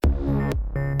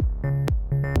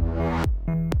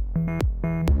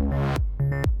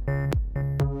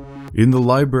In the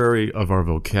library of our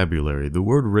vocabulary, the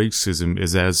word racism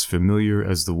is as familiar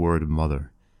as the word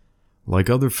mother. Like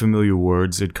other familiar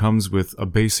words, it comes with a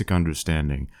basic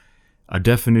understanding, a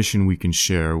definition we can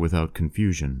share without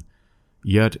confusion.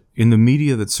 Yet, in the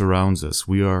media that surrounds us,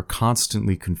 we are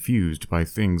constantly confused by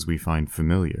things we find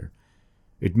familiar.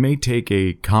 It may take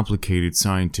a complicated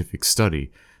scientific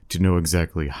study to know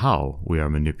exactly how we are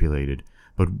manipulated,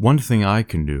 but one thing I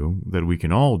can do, that we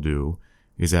can all do,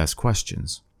 is ask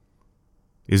questions.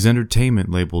 Is entertainment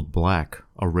labeled black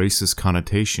a racist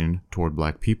connotation toward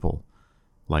black people?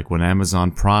 Like when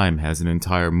Amazon Prime has an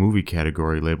entire movie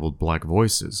category labeled Black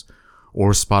Voices,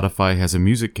 or Spotify has a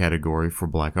music category for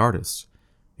black artists.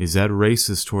 Is that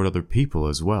racist toward other people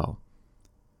as well?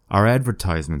 Are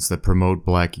advertisements that promote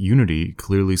black unity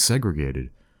clearly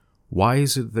segregated? Why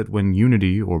is it that when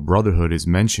unity or brotherhood is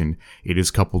mentioned, it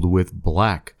is coupled with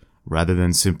black, rather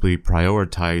than simply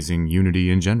prioritizing unity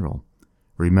in general?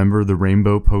 Remember the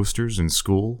rainbow posters in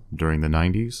school during the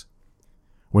 90s?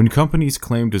 When companies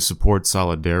claim to support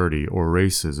solidarity or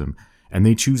racism, and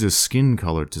they choose a skin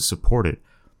color to support it,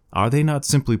 are they not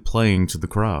simply playing to the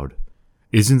crowd?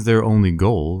 Isn't their only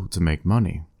goal to make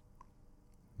money?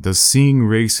 Does seeing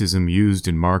racism used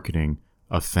in marketing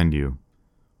offend you?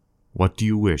 What do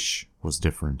you wish was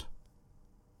different?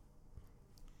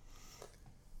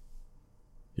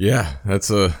 Yeah, there's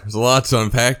a lot to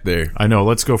unpack there. I know,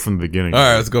 let's go from the beginning. All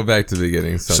right, let's go back to the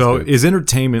beginning. So, is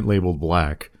entertainment labeled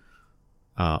black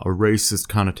a racist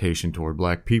connotation toward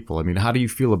black people? I mean, how do you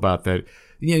feel about that?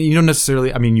 You don't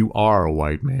necessarily, I mean, you are a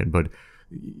white man, but,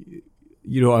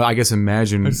 I guess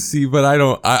imagine. See, but I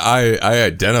don't, I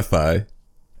identify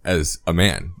as a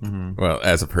man. Mm-hmm. Well,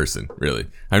 as a person, really.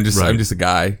 I'm just a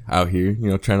guy out here,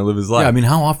 trying to live his life. Yeah, I mean,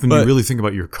 how often do you really think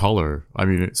about your color? I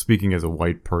mean, speaking as a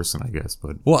white person, I guess,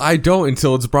 but. Well, I don't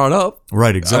until it's brought up.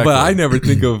 Right, exactly. But I never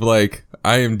think of, like,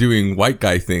 I am doing white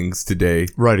guy things today.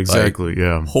 Right, exactly,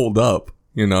 yeah. Hold up,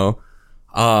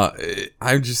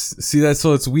 I just see that.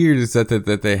 So it's weird is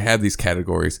that they have these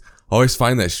categories. I always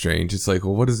find that strange. It's like,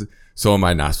 well, what is it? So am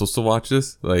I not supposed to watch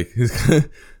this? Like,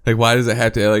 like, why does it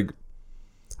have to, like,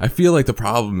 I feel like the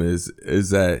problem is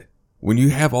that when you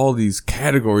have all these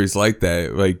categories like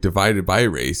that, like divided by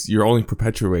race, you're only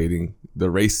perpetuating the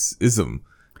racism.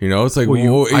 It's like,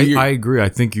 I agree. I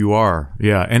think you are.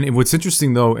 Yeah. And what's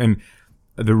interesting though, and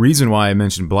the reason why I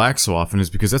mention black so often is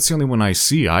because that's the only one I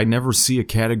see. I never see a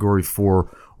category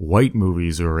for white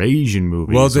movies or Asian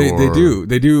movies. Well, they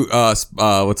do.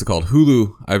 What's it called?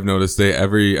 Hulu. I've noticed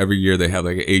every year they have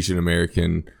like an Asian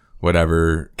American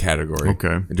whatever category.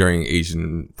 Okay. During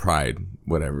Asian Pride,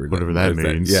 whatever that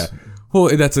means. Yeah.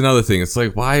 Well, that's another thing. It's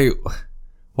like, why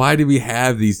do we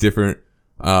have these different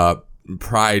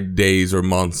Pride days or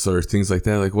months or things like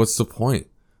that? Like, what's the point?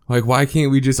 Like, why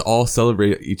can't we just all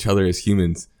celebrate each other as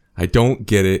humans? I don't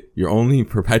get it. You're only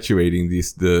perpetuating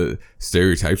the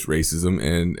stereotypes, racism,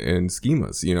 and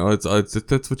schemas.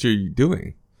 That's what you're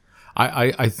doing.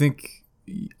 I think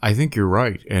you're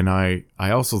right, and I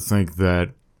also think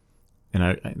that.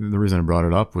 And the reason I brought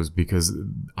it up was because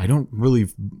I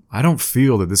don't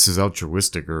feel that this is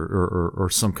altruistic or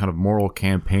some kind of moral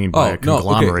campaign by a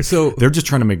conglomerate. Okay. So they're just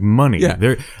trying to make money. Yeah,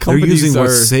 they're using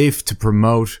what's safe to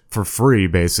promote for free,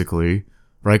 basically,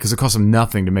 right? Because it costs them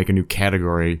nothing to make a new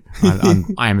category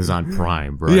on Amazon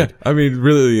Prime, right? Yeah, I mean,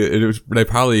 really, they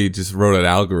probably just wrote an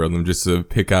algorithm just to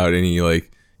pick out any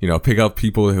pick out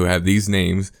people who have these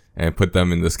names and put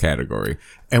them in this category.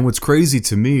 And what's crazy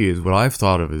to me is what I've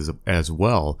thought of as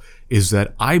well is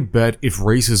that I bet if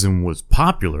racism was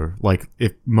popular, like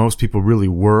if most people really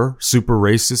were super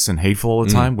racist and hateful all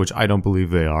the time, which I don't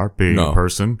believe they are, being a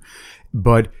person,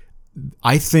 but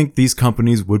I think these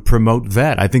companies would promote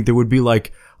that. I think there would be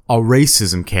like a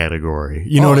racism category.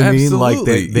 You know what I mean? Like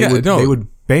they would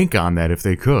bank on that if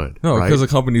they could. No, right? because a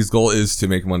company's goal is to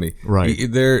make money. Right.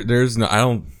 There's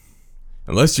no,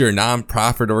 unless you're a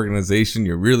non-profit organization,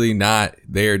 you're really not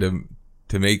there to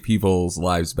make people's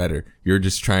lives better. You're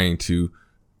just trying to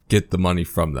get the money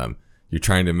from them. You're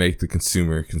trying to make the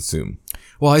consumer consume.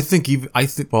 Well, that's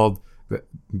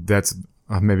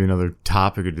maybe another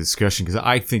topic of discussion, because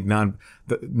I think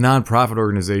non-profit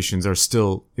organizations are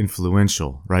still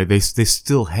influential, right? They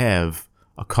still have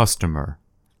a customer.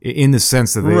 In the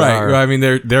sense that they are, right? I mean,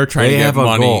 they're trying to get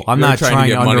money. Goal. I'm not trying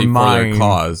to undermine their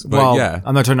cause, but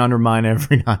I'm not trying to undermine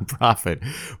every nonprofit.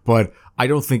 But I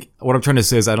don't think what I'm trying to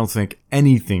say is I don't think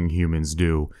anything humans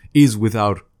do is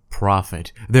without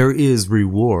profit. There is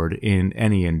reward in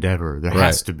any endeavor. There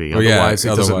has to be. Otherwise,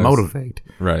 it doesn't motivate.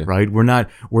 Right. We're not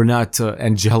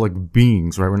angelic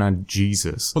beings. Right. We're not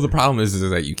Jesus. Well, the problem is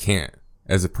that you can't.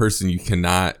 as a person, you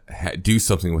cannot do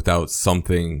something without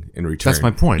something in return. That's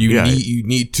my point. You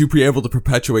need to be able to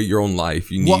perpetuate your own life.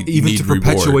 You need even to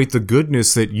perpetuate the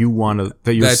goodness that you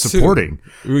that you're supporting.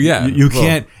 Yeah, you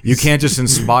can't just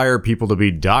inspire people to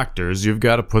be doctors. You've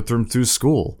got to put them through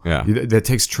school. Yeah, that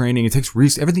takes training. It takes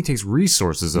everything takes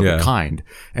resources of a kind.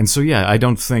 And so I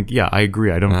don't think. Yeah, I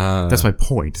agree. I don't. That's my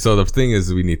point. So the thing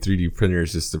is, we need 3D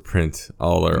printers just to print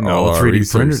all our 3D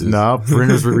resources. printers. No,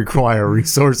 printers would require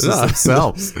resources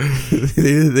themselves.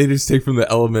 they just take from the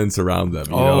elements around them.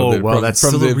 That's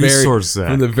still a resource.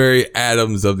 From the very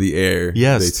atoms of the air.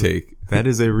 Yes, they take. That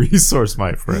is a resource,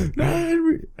 my friend.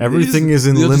 Everything is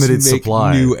in limited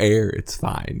supply. New air, it's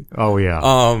fine. Oh yeah.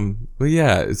 But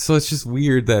yeah, so it's just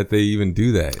weird that they even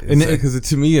do that. Because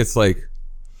to me, it's like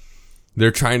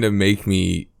they're trying to make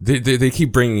me. They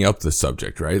keep bringing up the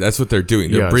subject, right? That's what they're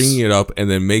doing. They're bringing it up and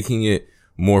then making it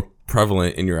more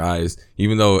prevalent in your eyes,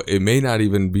 even though it may not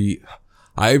even be.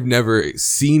 I've never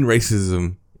seen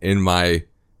racism in my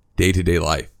day-to-day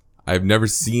life. I've never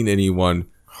seen anyone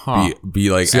be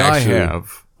like. See, I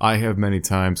have many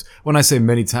times. When I say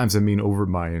many times, I mean over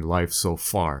my life so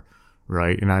far,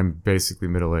 right? And I'm basically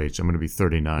middle-aged. I'm going to be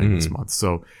 39 this month.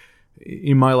 So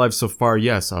in my life so far,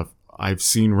 yes, I've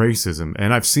seen racism,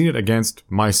 and I've seen it against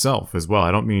myself as well.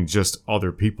 I don't mean just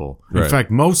other people. In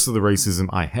fact, most of the racism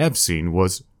I have seen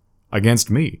was against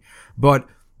me. But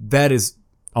that is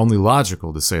only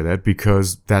logical to say that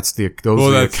because those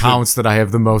are the accounts that I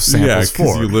have the most samples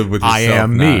for. You live with yourself. I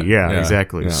am me. Yeah,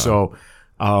 exactly. Yeah. So,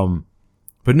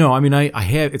 but no, I mean, I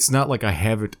have. It's not like I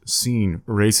haven't seen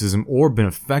racism or been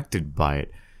affected by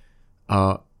it.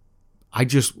 I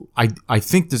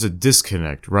think there's a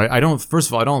disconnect, right? First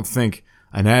of all, I don't think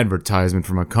an advertisement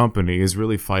from a company is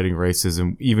really fighting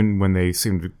racism, even when they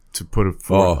seem to put it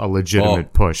for a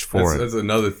legitimate push for it. That's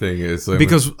another thing. Is like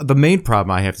because the main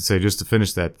problem I have to say, just to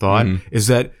finish that thought, is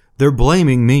that they're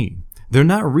blaming me. They're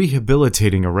not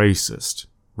rehabilitating a racist,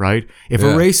 right? If a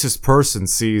racist person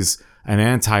sees an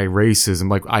anti-racism,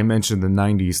 like I mentioned the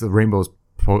 90s, the rainbows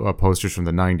posters from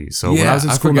the 90s. So when I was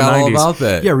in school in the 90s, all about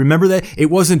that. Yeah, remember that? It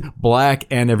wasn't black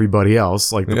and everybody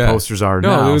else like the posters are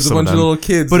now. No, it was a bunch of little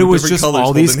kids, but it was just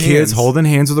all these kids holding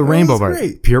hands with a rainbow.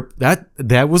 Great.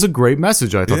 That was a great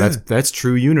message. I thought that's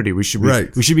true unity. We should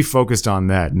be focused on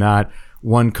that, not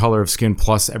one color of skin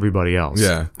plus everybody else.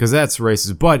 Yeah, because that's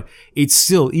racist. But it's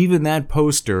still, even that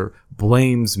poster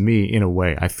blames me in a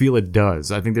way. I feel it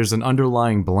does. I think there's an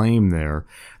underlying blame there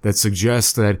that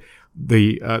suggests that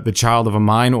the child of a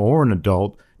minor or an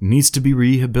adult needs to be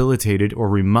rehabilitated or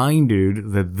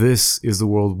reminded that this is the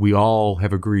world we all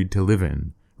have agreed to live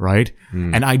in, right?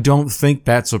 And I don't think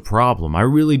that's a problem. I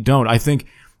really don't. I think,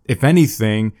 if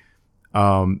anything,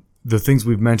 the things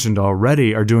we've mentioned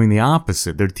already are doing the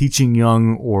opposite. They're teaching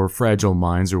young or fragile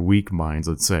minds or weak minds,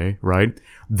 let's say, right,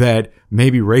 that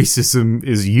maybe racism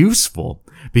is useful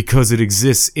because it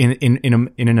exists in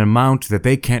an amount that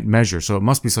they can't measure. So it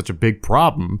must be such a big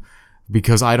problem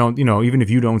because even if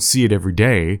you don't see it every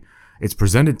day, it's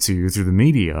presented to you through the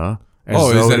media.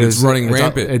 It's running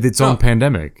rampant. Its own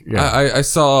pandemic. Yeah. I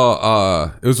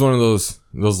saw, it was one of those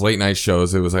late night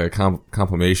shows. It was like a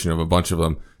compilation of a bunch of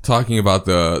them talking about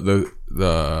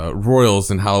the royals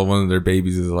and how one of their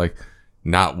babies is like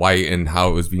not white and how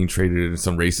it was being treated in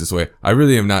some racist way. I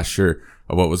really am not sure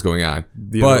of what was going on.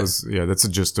 That's the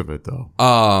gist of it though.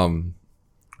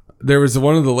 There was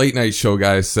one of the late night show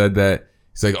guys said that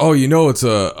he's like, it's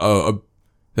that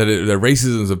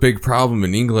racism is a big problem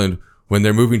in England when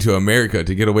they're moving to America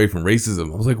to get away from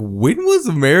racism. I was like, when was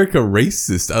America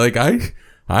racist?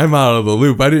 I'm out of the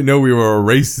loop. I didn't know we were a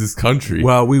racist country.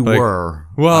 Well, we were.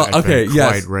 Well, okay,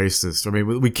 yes, quite racist. I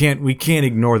mean, we can't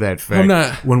ignore that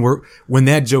fact. When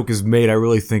that joke is made, I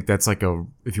really think that's like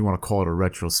if you want to call it a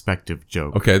retrospective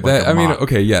joke.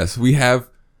 Okay, yes, we have.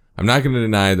 I'm not going to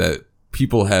deny that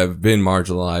people have been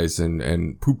marginalized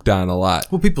and pooped on a lot.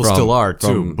 Well, people still are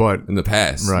too, but in the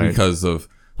past, right? Because of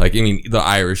the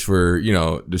Irish were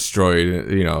destroyed,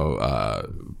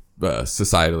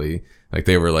 societally. Like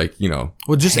they were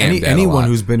well, just anyone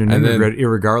who's been an immigrant,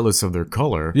 irregardless of their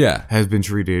color, has been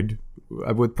treated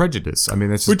with prejudice. I mean,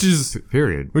 that's just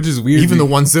period. Which is weird. Even the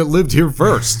ones that lived here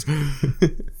first.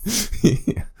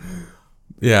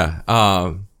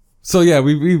 Yeah. So yeah,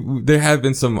 we there have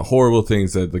been some horrible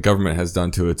things that the government has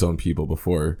done to its own people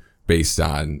before, based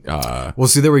on well,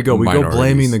 see, there we go. We go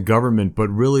blaming the government, but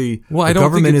really, the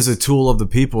government is a tool of the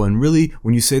people. And really,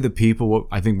 when you say the people, what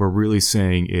I think we're really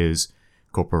saying is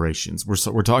corporations.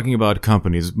 We're talking about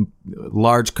companies,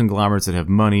 large conglomerates that have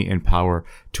money and power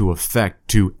to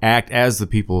act as the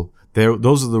people.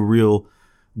 Those are the real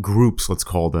groups, let's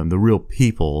call them, the real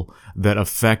people that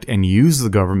affect and use the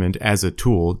government as a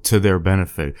tool to their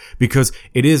benefit. Because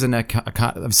it is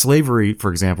slavery,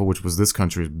 for example, which was this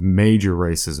country's major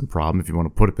racism problem, if you want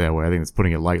to put it that way. I think it's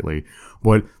putting it lightly.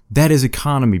 But that is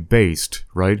economy based,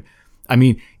 right? I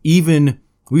mean, even,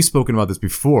 we've spoken about this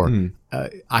before.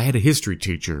 I had a history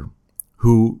teacher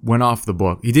who went off the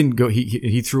book. He didn't go,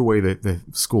 he threw away the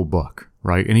school book,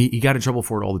 right? And he got in trouble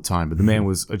for it all the time, but the man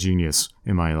was a genius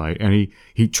in my life. And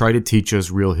he tried to teach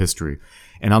us real history.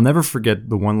 And I'll never forget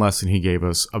the one lesson he gave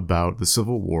us about the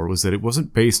Civil War was that it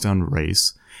wasn't based on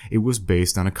race. It was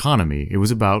based on economy. It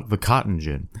was about the cotton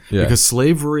gin. Yeah. Because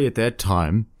slavery at that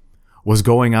time was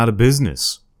going out of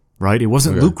business. Right? It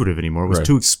wasn't lucrative anymore. It was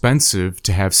too expensive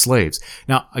to have slaves.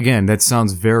 Now, again, that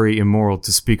sounds very immoral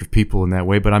to speak of people in that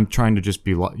way, but I'm trying to just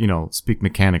be, speak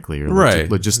mechanically or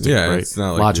logistic, right? It's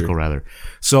not like logical, rather.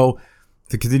 So,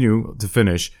 to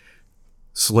finish,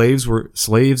 slaves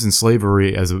and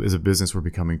slavery as a business were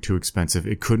becoming too expensive.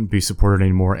 It couldn't be supported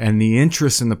anymore. And the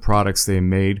interest in the products they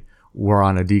made were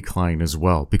on a decline as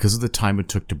well because of the time it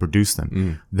took to produce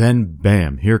them. Then,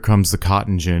 bam, here comes the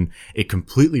cotton gin. It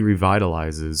completely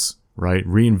revitalizes, right,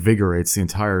 reinvigorates the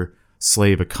entire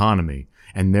slave economy.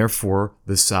 And therefore,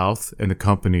 the South and the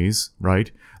companies,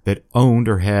 right, that owned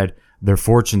or had their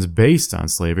fortunes based on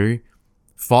slavery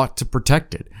fought to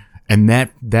protect it. And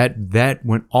that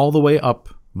went all the way up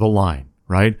the line.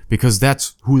 Right? Because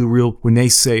that's who when they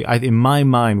say, in my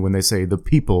mind, when they say the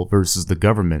people versus the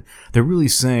government, they're really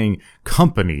saying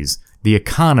companies, the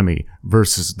economy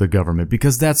versus the government,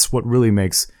 because that's what really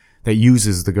that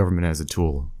uses the government as a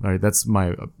tool. Right? That's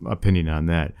my opinion on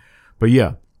that. But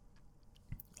yeah,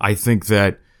 I think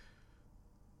that,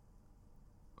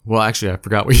 well, actually, I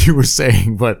forgot what you were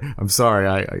saying, but I'm sorry.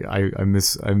 I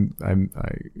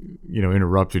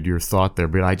interrupted your thought there,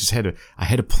 but I just had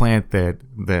to plant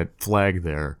that flag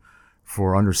there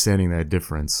for understanding that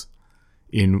difference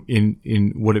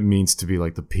in what it means to be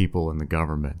like the people and the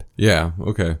government. Yeah.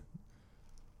 Okay.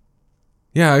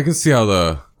 Yeah, I can see how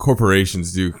the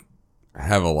corporations do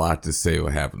have a lot to say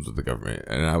what happens with the government,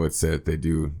 and I would say that they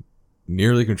do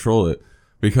nearly control it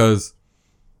because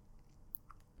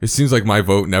it seems like my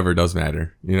vote never does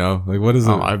matter, Like, what is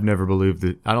it? I've never believed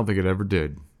it. I don't think it ever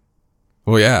did.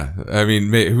 Well, yeah. I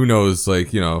mean, who knows?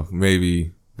 Like,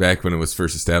 maybe back when it was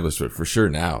first established, but for sure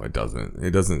now it doesn't. It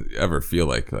doesn't ever feel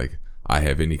like I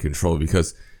have any control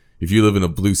because if you live in a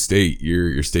blue state,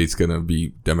 your state's gonna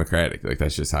be Democratic. Like,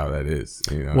 that's just how that is.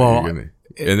 Well, and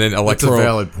then that's a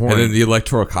valid point. And then the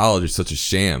Electoral College is such a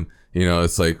sham.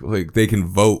 It's like they can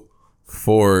vote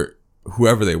for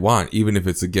whoever they want, even if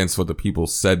it's against what the people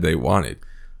said they wanted.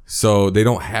 So they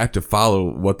don't have to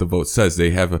follow what the vote says.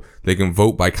 They can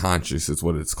vote by conscience is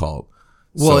what it's called.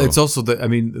 Well, it's also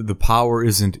the power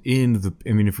isn't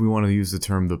if we want to use the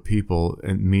term the people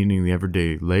and meaning the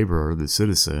everyday laborer, the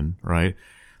citizen, right?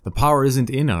 The power isn't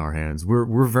in our hands.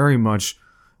 We're very much,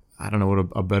 I don't know what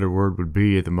a better word would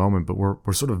be at the moment, but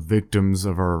we're sort of victims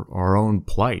of our own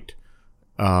plight,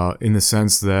 in the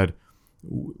sense that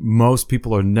most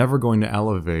people are never going to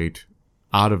elevate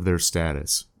out of their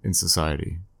status in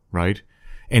society, right?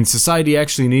 And society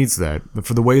actually needs that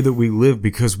for the way that we live,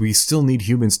 because we still need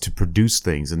humans to produce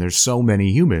things. And there's so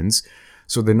many humans.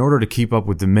 So that in order to keep up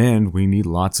with demand, we need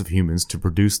lots of humans to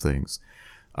produce things.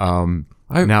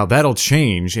 Now that'll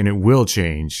change, and it will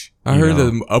change. I heard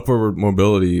that upward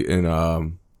mobility in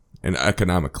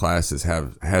economic classes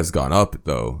has gone up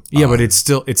though. Yeah, but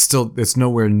it's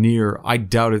nowhere near. I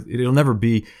doubt it. It'll never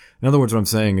be. In other words, what I'm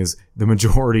saying is the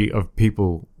majority of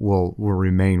people will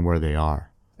remain where they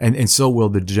are, and so will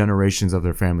the generations of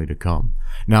their family to come.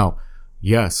 Now,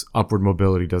 yes, upward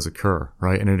mobility does occur,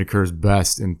 right, and it occurs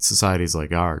best in societies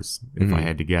like ours, if I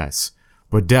had to guess.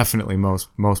 But definitely,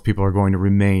 most people are going to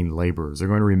remain laborers. They're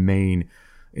going to remain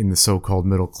in the so-called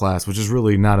middle class, which is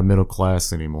really not a middle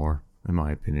class anymore, in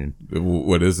my opinion.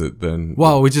 What is it then?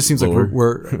 Well, it just seems like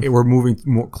we're moving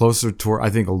more closer toward. I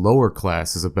think a lower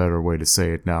class is a better way to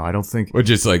say it now. I don't think, which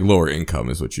is like lower income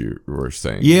is what you were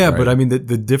saying. Yeah, right? But I mean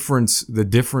the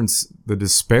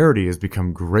disparity has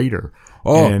become greater.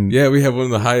 Oh, and yeah, we have one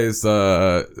of the highest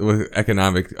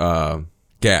economic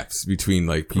gaps between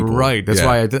like people. Right. That's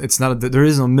why it's not. There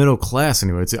is no middle class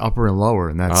anyway. It's the upper and lower,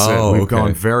 and that's it. We've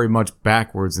gone very much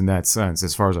backwards in that sense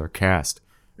as far as our caste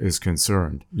is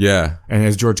concerned. Yeah. And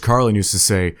as George Carlin used to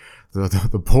say,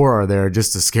 the poor are there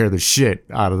just to scare the shit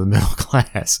out of the middle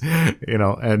class,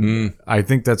 and I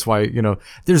think that's why,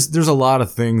 there's a lot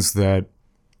of things that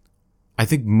I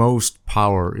think most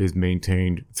power is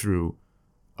maintained through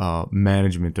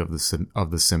management of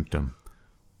the symptom.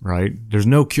 right? There's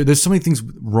no cure. There's so many things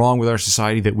wrong with our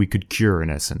society that we could cure, in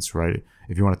essence, right?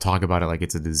 If you want to talk about it like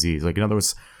it's a disease. Like, in other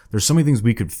words, there's so many things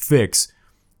we could fix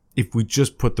if we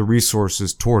just put the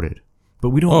resources toward it. But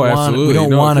we don't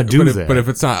want to do that. But if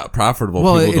it's not profitable,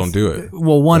 people don't do it.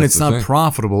 Well, one, it's not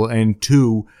profitable, and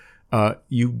two,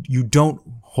 you don't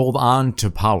hold on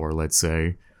to power, let's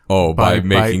say. Oh, by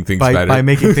making things better. By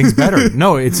making things better.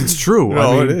 No, it's true.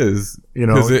 No, I mean, it is. You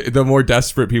know, because the more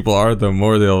desperate people are, the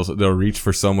more they'll reach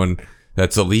for someone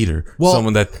that's a leader,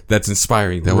 someone that's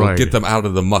inspiring, that will get them out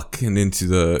of the muck and into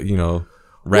the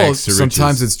rags to riches.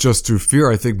 Sometimes it's just through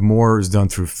fear. I think more is done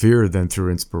through fear than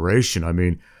through inspiration. I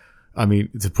mean,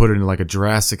 to put it in like a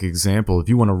drastic example, if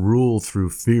you want to rule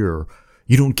through fear,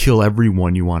 you don't kill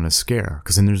everyone you want to scare,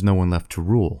 because then there's no one left to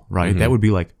rule, right? Mm-hmm. That would be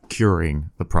like curing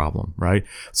the problem, right?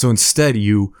 So instead,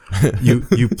 you manage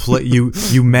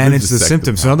the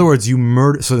symptoms. So in other words, you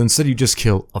murder. So instead, you just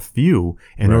kill a few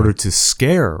in order to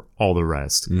scare all the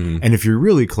rest. Mm-hmm. And if you're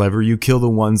really clever, you kill the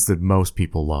ones that most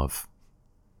people love.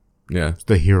 Yeah,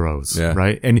 the heroes,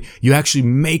 right? And you actually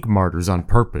make martyrs on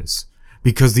purpose,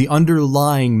 because the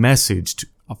underlying message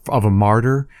of a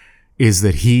martyr is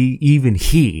that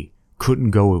he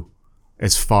couldn't go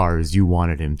as far as you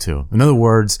wanted him to. In other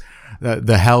words,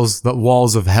 the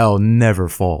walls of hell never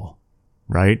fall,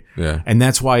 right? Yeah. And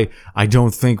that's why I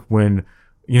don't think when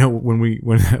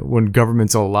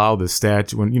governments allow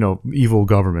the evil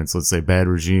governments, let's say bad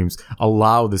regimes,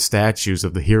 allow the statues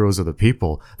of the heroes of the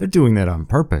people, they're doing that on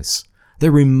purpose.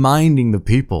 They're reminding the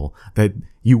people that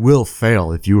you will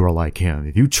fail if you are like him.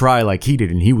 If you try like he did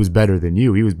and he was better than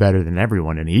you, he was better than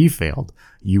everyone, and he failed,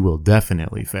 you will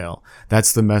definitely fail.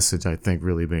 That's the message, I think,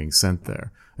 really being sent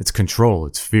there. It's control,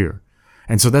 it's fear.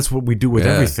 And so that's what we do with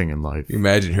everything in life. You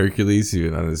imagine Hercules,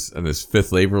 who on his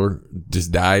fifth labor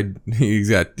just died. He's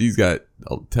got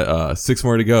 6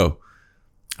 more to go.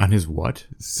 On his what?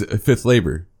 Fifth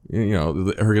labor.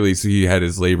 Hercules, he had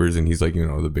his labors, and he's like,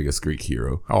 the biggest Greek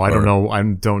hero. Oh, I don't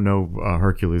know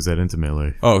Hercules that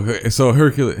intimately. Oh, so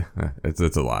Hercules,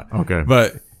 it's a lot. Okay.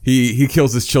 But he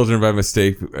kills his children by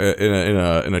mistake in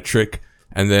a trick,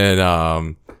 and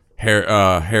then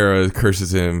Hera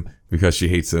curses him because she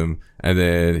hates him, and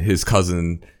then his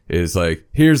cousin is like,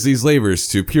 here's these labors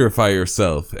to purify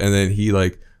yourself, and then he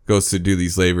like goes to do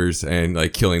these labors and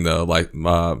like killing the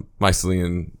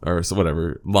Mycelian or so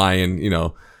whatever lion,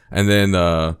 and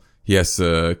then he has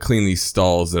to clean these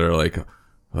stalls that are like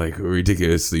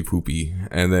ridiculously poopy,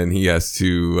 and then he has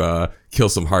to kill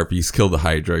some harpies, kill the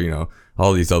Hydra,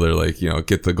 all these other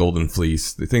get the golden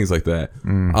fleece, things like that.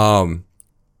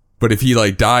 But if he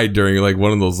like died during like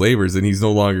one of those labors, then he's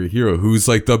no longer a hero. Who's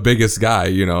like the biggest guy,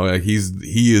 like he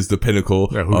is the pinnacle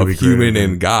of human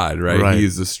and God, right? He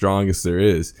is the strongest there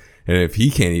is. And if he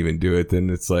can't even do it,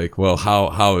 then it's like, well,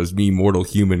 how is me, mortal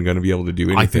human, going to be able to do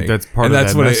anything? I think that's part of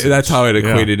that message. That's how it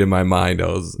equated in my mind.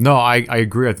 I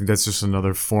agree. I think that's just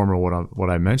another form of what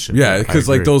I mentioned. Yeah, because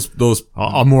like those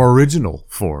a more original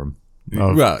form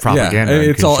of propaganda.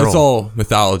 Yeah, it's all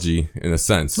mythology in a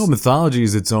sense. No, mythology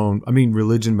is its own. I mean,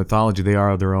 religion, mythology, they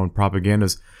are their own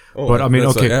propagandas. But I mean,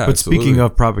 okay. But absolutely. Speaking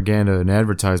of propaganda and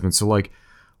advertisement, so like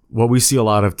what we see a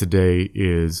lot of today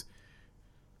is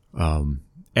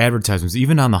advertisements.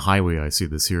 Even on the highway, I see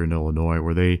this here in Illinois,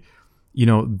 where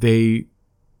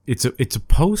it's a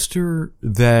poster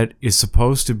that is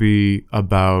supposed to be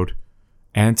about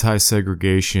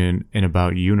anti-segregation and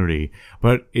about unity,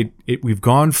 but we've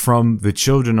gone from the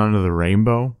children under the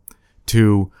rainbow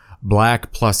to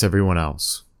black plus everyone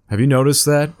else. Have you noticed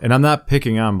that? And I'm not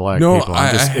picking on black people. I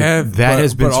have. That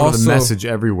has been sort of the message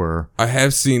everywhere. I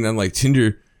have seen on like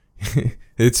Tinder,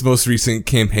 its most recent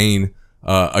campaign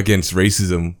against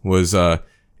racism was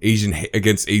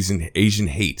against Asian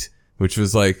hate, which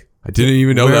was like, I didn't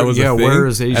even know that was a thing. Where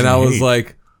is Asian hate? And I was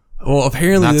like, well,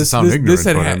 apparently this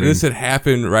had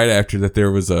happened right after that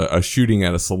there was a shooting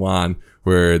at a salon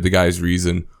where the guy's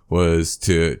reason was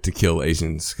to kill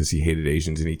Asians because he hated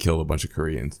Asians and he killed a bunch of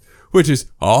Koreans, which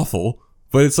is awful.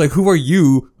 But it's like, who are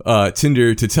you,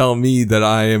 Tinder, to tell me that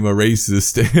I am a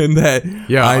racist and that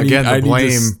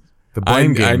the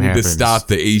blame game I need happens. To stop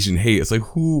the Asian hate. It's like,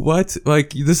 what?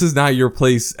 Like, this is not your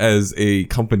place as a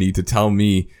company to tell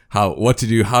me what to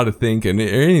do, how to think, and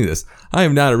any of this. I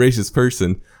am not a racist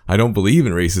person. I don't believe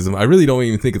in racism. I really don't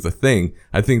even think it's a thing.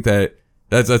 I think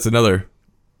that's another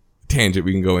tangent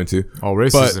we can go into. Oh,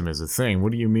 racism is a thing.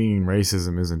 What do you mean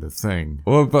racism isn't a thing?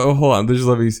 Well, but hold on. Just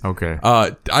let me. Okay.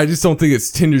 I just don't think it's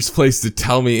Tinder's place to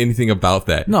tell me anything about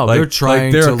that. No, they're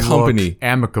trying to look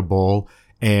amicable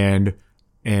and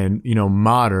and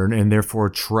modern, and therefore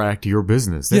attract your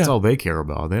business. That's Yeah. all they care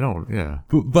about. They don't. Yeah.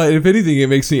 But if anything, it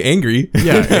makes me angry.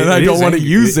 Yeah, and I don't want to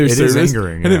use their it is service.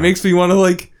 angering, And yeah. it makes me want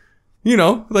to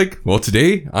well,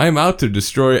 today I'm out to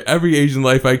destroy every Asian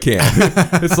life I can.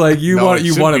 It's like you No, want it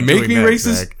to shouldn't be make me doing that,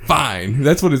 racist? Zach. Fine.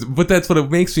 That's what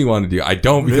it makes me want to do. I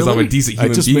don't because I'm Really? a decent I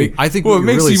human just being. I think well, what it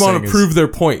you're makes really you want saying to is- prove their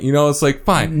point. It's like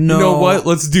fine. No. You know what?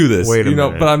 Let's do this. Wait a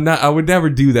minute. But I would never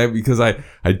do that because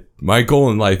my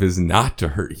goal in life is not to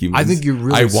hurt humans. I think you're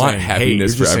really. I want saying happiness hate. You're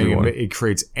just for saying everyone. it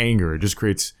creates anger. It just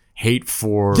creates hate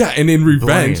for. Yeah, and in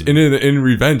revenge, blame. and in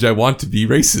revenge, I want to be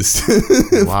racist.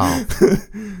 Wow.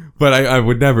 But I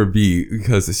would never be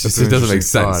because it That's an doesn't make interesting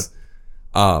sense.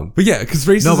 But yeah, because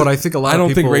racism. No, but I think a lot I of don't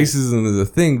people- think racism is a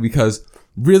thing because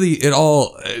really it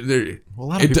all. Well, a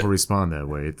lot of people respond that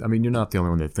way. I mean, you're not the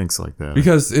only one that thinks like that.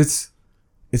 Because it's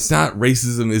not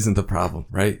racism isn't the problem,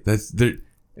 right? That's there.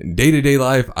 In day-to-day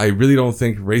life, I really don't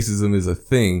think racism is a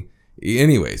thing,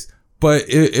 anyways. But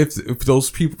if those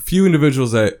few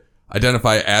individuals that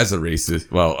identify as a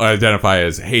racist, identify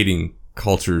as hating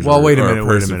cultures, Well, or, wait a or minute, a wait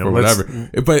a person minute. or Let's-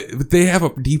 whatever, but they have a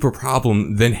deeper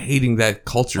problem than hating that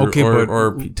culture Okay, but-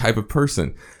 or type of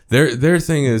person. Their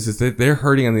thing is that they're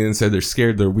hurting on the inside. They're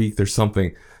scared. They're weak. There's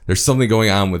something going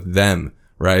on with them,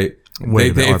 right?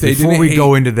 Wait a minute. if they Before didn't we hate-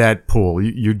 go into that pool,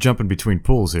 you're jumping between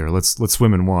pools here. Let's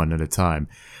swim in one at a time.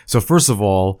 So first of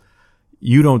all,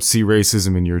 you don't see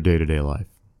racism in your day-to-day life.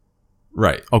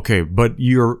 right. Okay, but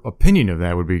your opinion of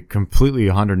that would be completely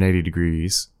 180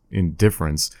 degrees in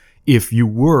difference if you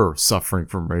were suffering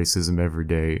from racism every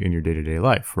day in your day-to-day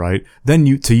life, right? Then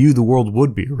to you, the world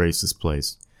would be a racist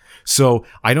place. So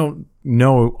I don't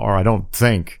know, or I don't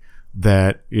think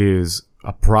that is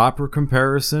a proper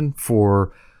comparison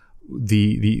for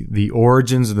the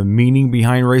origins or the meaning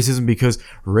behind racism, because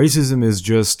racism is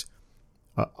just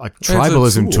a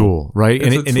tribalism tool, right?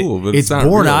 It's a tool, but it's not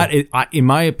born real. out. In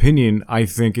my opinion, I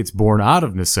think it's born out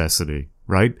of necessity,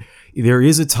 right? There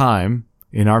is a time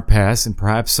in our past, and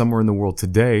perhaps somewhere in the world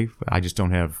today, I just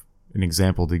don't have an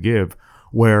example to give,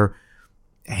 where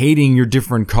hating your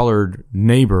different colored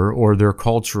neighbor or their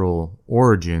cultural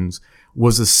origins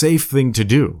was a safe thing to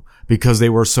do because they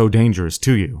were so dangerous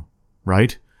to you,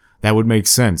 right? That would make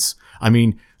sense. I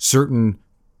mean, certain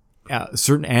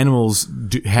animals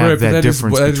have that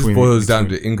difference that between. just boils down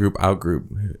to in-group, out-group.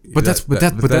 But that's what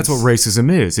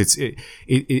racism is. It's a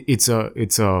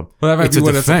Well, that might it's be a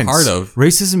what it's a defense. part of.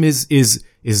 Racism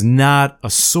is not a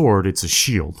sword. It's a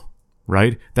shield,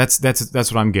 right? That's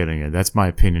what I'm getting at. That's my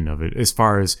opinion of it as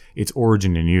far as its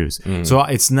origin and use. So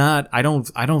it's not. I don't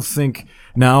think,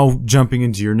 now jumping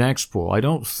into your next pool, I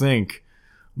don't think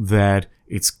that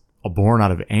it's born out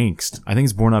of angst. I think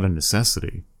it's born out of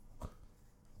necessity.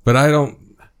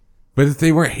 But if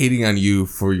they weren't hating on you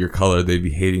for your color, they'd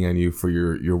be hating on you for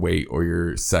your weight or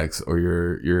your sex or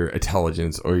your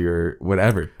intelligence or your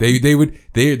whatever. They're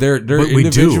But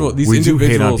individual. These we individuals do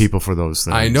hate on people for those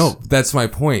things. I know. That's my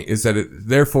point. Is that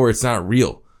therefore it's not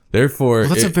real. Therefore, Well,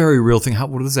 that's a very real thing.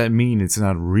 What does that mean? It's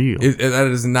not real. that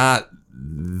is not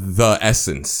the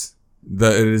essence.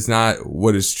 It is not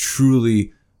what is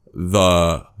truly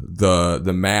the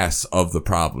mass of the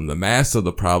problem. The mass of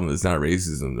the problem is not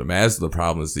racism. The mass of the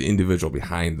problem is the individual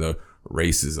behind the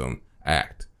racism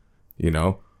act.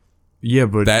 Yeah,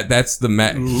 but That's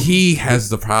he has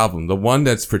the problem. The one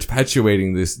that's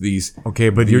perpetuating these. okay,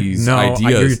 but these you're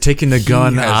ideas, taking the he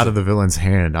gun has out of the villain's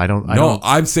hand.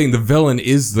 I'm saying the villain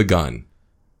is the gun.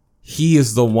 He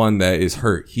is the one that is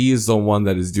hurt. He is the one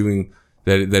that is doing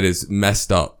that is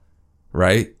messed up,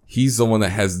 right? He's the one that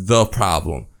has the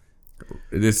problem.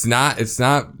 It's not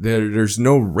there's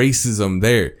no racism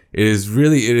there. It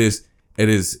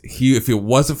is he, if it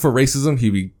wasn't for racism, he'd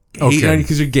be hating on you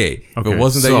because you're gay. If Okay, it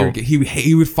wasn't that so- you're gay,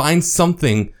 he would find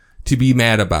something to be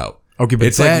mad about. Okay, but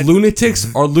it's like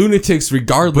lunatics are lunatics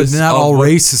regardless. But not of all what-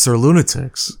 racists are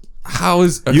lunatics. How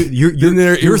is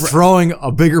You're throwing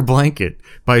a bigger blanket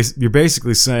by you're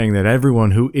basically saying that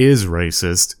everyone who is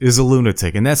racist is a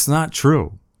lunatic, and that's not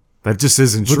true. That just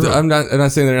isn't true. I'm not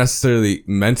saying they're necessarily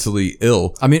mentally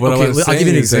ill. I mean, what okay, I'm I'll saying give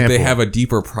you an is that they example. have a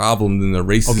deeper problem than the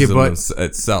racism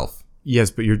itself. Yes,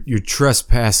 but you're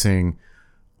trespassing.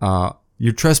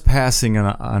 You're trespassing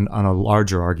on a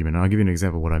larger argument. And I'll give you an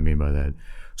example of what I mean by that.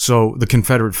 So the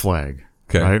Confederate flag,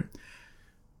 Okay. right?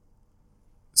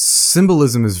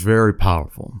 Symbolism is very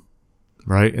powerful,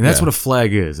 right? And that's Yeah. what a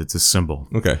flag is. It's a symbol.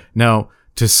 Okay. Now,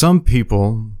 to some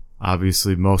people,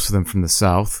 obviously most of them from the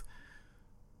South,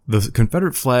 the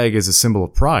Confederate flag is a symbol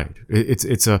of pride.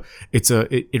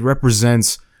 It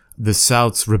represents the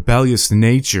South's rebellious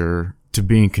nature to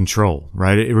be in control,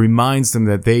 right? It reminds them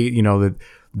that they, that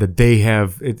that they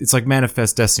have, it's like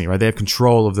manifest destiny, right? They have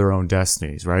control of their own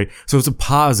destinies, right? So it's a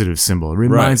positive symbol. It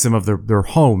reminds them of their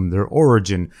home, their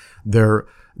origin, their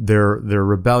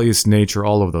rebellious nature,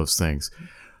 all of those things.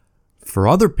 For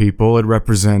other people, it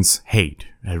represents hate.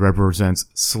 It represents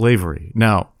slavery.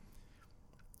 Now,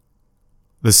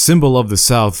 the symbol of the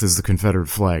South is the Confederate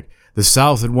flag. The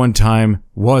South at one time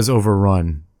was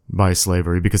overrun by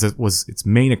slavery because it was its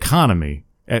main economy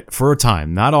for a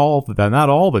time. Not all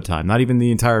the time, not even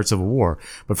the entire Civil War,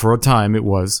 but for a time it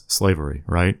was slavery,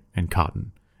 right? And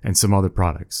cotton and some other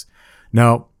products.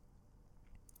 Now,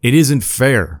 it isn't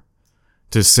fair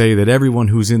to say that everyone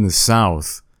who's in the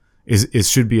South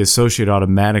should be associated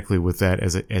automatically with that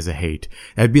as a hate.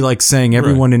 That'd be like saying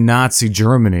everyone in Nazi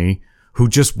Germany who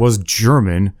just was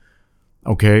German,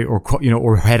 okay,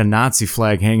 or had a Nazi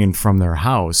flag hanging from their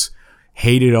house,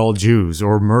 hated all Jews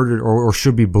or murdered or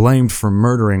should be blamed for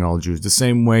murdering all Jews. The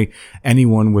same way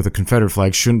anyone with a Confederate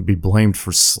flag shouldn't be blamed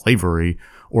for slavery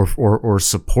or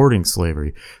supporting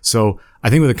slavery. So I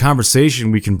think with a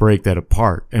conversation we can break that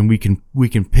apart and we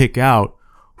can pick out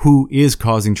who is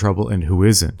causing trouble and who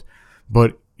isn't.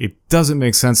 But it doesn't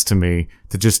make sense to me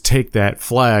to just take that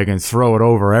flag and throw it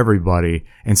over everybody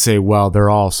and say, well, they're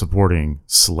all supporting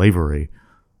slavery.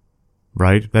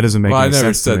 Right? That doesn't make any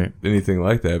sense to me. I never said anything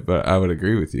like that, but I would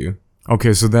agree with you.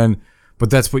 Okay, so then, but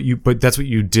that's what you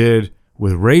did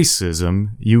with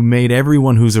racism. You made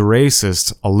everyone who's a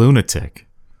racist a lunatic.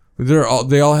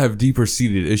 They all have deeper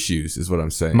seated issues, is what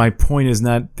I'm saying. My point is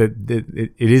not that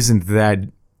it isn't that.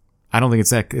 I don't think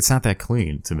it's not that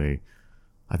clean to me.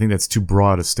 I think that's too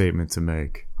broad a statement to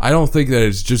make. I don't think that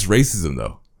it's just racism,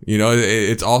 though. You know,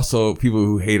 it's also people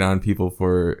who hate on people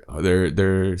for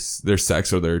their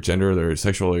sex or their gender or their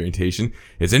sexual orientation.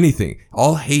 It's anything.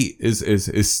 All hate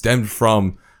is stemmed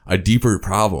from a deeper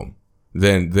problem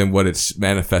than what it's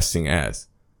manifesting as.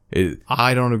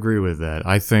 I don't agree with that.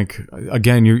 I think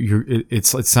again, it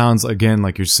sounds again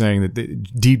like you're saying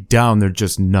that deep down they're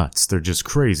just nuts. They're just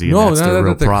crazy. No, and that's not their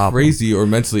real that they're problem. crazy or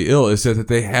mentally ill. It's that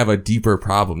they have a deeper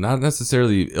problem, not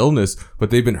necessarily illness, but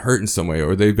they've been hurt in some way,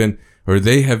 or they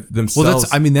have themselves.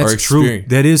 Well, that's true.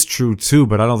 That is true too,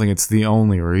 but I don't think it's the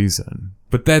only reason.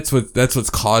 But that's what's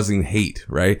causing hate,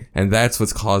 right? And that's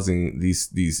what's causing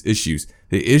these issues.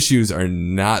 The issues are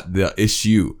not the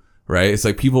issue. Right? It's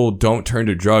like people don't turn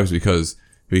to drugs because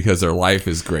their life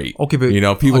is great. Okay, but you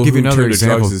know, people I'll give who you another turn to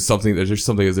example. drugs is something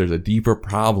that there's a deeper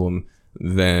problem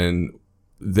than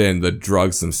the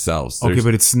drugs themselves. Okay,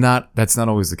 but that's not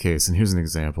always the case. And here's an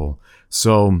example.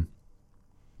 So,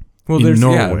 there's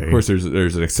Norway, of course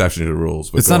there's an exception to the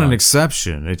rules. But it's not an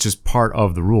exception. It's just part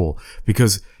of the rule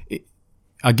because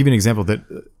I'll give you an example that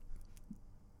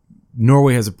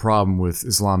Norway has a problem with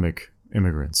Islamic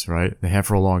immigrants, right? They have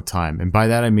for a long time. And by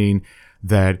that, I mean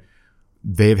that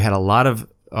they've had a lot of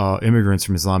immigrants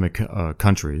from Islamic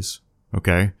countries,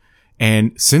 okay?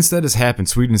 And since that has happened,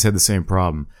 Sweden has had the same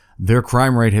problem. Their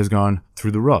crime rate has gone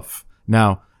through the roof.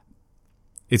 Now,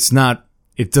 it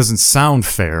doesn't sound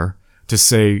fair to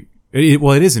say, it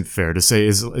isn't fair to say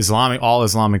all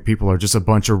Islamic people are just a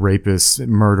bunch of rapists,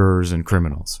 murderers, and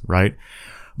criminals, right?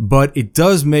 But it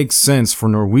does make sense for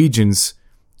Norwegians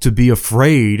to be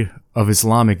afraid of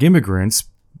Islamic immigrants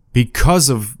because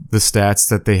of the stats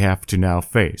that they have to now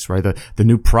face, right? The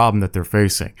new problem that they're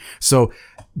facing. So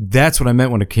that's what I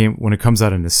meant when it comes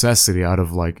out of necessity, out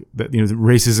of like,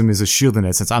 racism is a shield in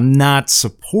that sense. I'm not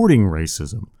supporting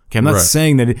racism. Okay, I'm not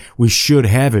saying that we should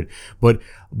have it, but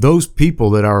those people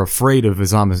that are afraid of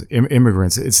Islamic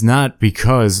immigrants, it's not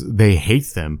because they hate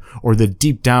them or that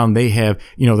deep down they have,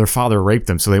 their father raped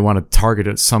them, so they want to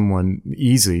target someone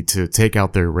easy to take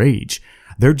out their rage.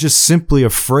 They're just simply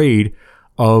afraid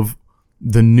of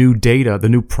the new data, the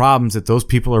new problems that those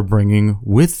people are bringing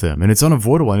with them. And it's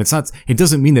unavoidable. And it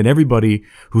doesn't mean that everybody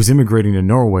who's immigrating to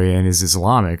Norway and is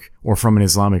Islamic or from an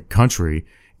Islamic country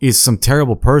is some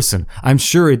terrible person. I'm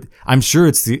sure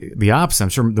it's the opposite. I'm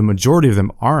sure the majority of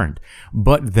them aren't,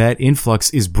 but that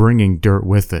influx is bringing dirt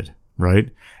with it,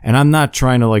 right? And I'm not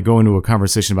trying to go into a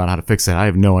conversation about how to fix that. I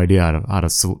have no idea how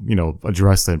to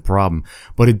address that problem,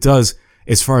 but it does.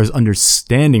 As far as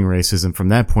understanding racism from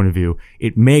that point of view,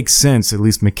 it makes sense, at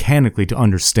least mechanically, to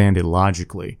understand it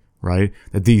logically, right?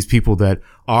 That these people that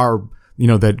are,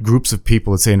 that groups of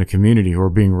people, let's say in a community, who are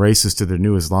being racist to their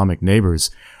new Islamic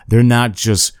neighbors, they're not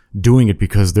just doing it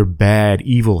because they're bad,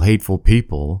 evil, hateful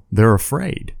people. They're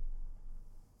afraid.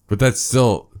 But that's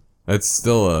still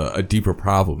a deeper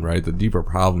problem, right? The deeper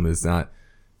problem is not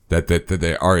that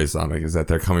they are Islamic is that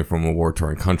they're coming from a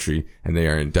war-torn country and they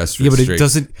are industrious. Yeah, but straight. it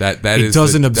doesn't. It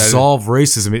doesn't absolve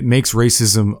racism. It makes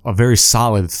racism a very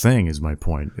solid thing. Is my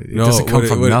point. It doesn't come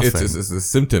from nothing. It's a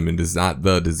symptom and is not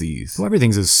the disease. Well,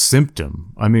 everything's a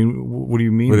symptom. I mean, what do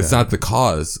you mean? But it's not the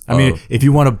cause. I mean, if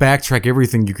you want to backtrack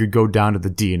everything, you could go down to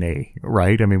the DNA,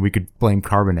 right? I mean, we could blame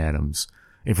carbon atoms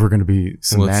if we're going to be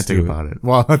semantic about it.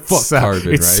 Well,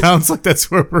 it sounds like that's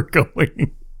where we're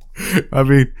going. I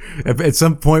mean, at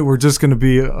some point we're just going to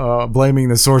be blaming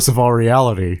the source of all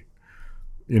reality.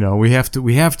 You know, we have to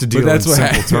deal. But that's what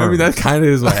terms. I mean, that kind of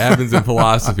is what happens in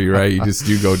philosophy, right? You just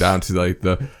do go down to like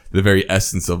the very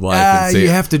essence of life. And say you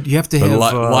have to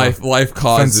have life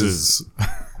causes.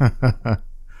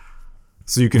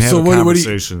 So you can have a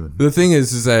conversation. The thing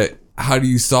is that how do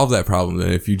you solve that problem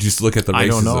then? If you just look at the racism, I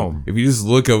don't know. If you just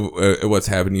look at what's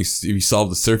happening, you solve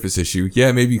the surface issue.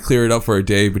 Yeah, maybe you clear it up for a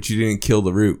day, but you didn't kill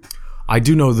the root. I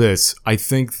do know this. I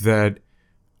think that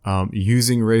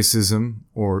using racism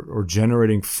or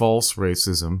generating false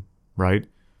racism, right,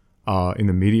 in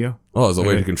the media. Oh, as a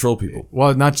way to control people.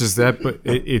 Well, not just that, but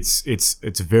it's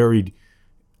a very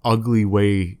ugly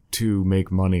way to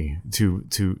make money,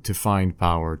 to find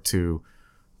power, to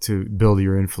build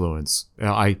your influence.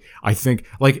 I think,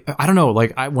 like, I don't know,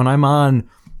 like when I'm on,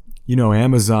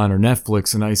 Amazon or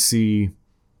Netflix and I see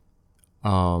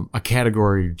a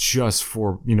category just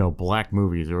for, black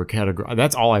movies, or a category,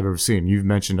 that's all I've ever seen. You've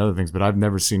mentioned other things, but I've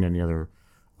never seen any other,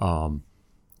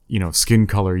 skin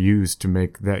color used to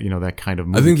make that, that kind of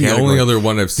movie. I think the category. only other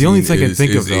one I've seen the only thing I can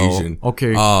think is of, though, Asian.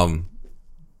 Okay.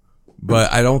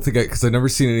 But I don't think because I've never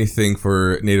seen anything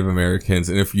for Native Americans,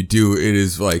 and if you do, it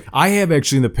is like I have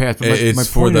actually in the past. But it's my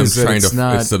for point them is that trying it's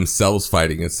it's themselves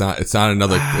fighting. It's not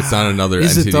another. It's not another.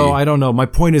 Is entity. it though? I don't know. My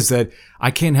point is that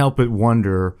I can't help but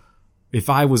wonder if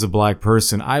I was a black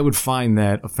person, I would find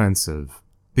that offensive,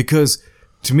 because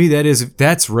to me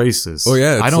that's racist. Oh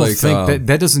yeah, I don't think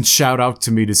that doesn't shout out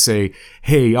to me to say,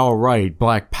 "Hey, all right,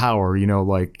 Black Power,"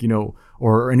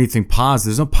 or anything positive.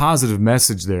 There's no positive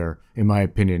message there, in my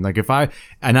opinion. Like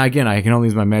and again, I can only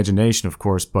use my imagination, of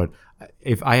course, but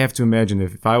if I have to imagine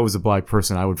if I was a black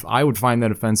person, I would find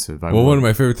that offensive. One of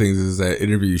my favorite things is that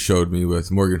interview you showed me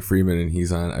with Morgan Freeman, and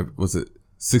he's on, was it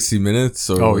 60 Minutes?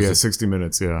 Or 60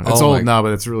 Minutes, yeah. It's old now,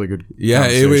 but it's really good. Yeah,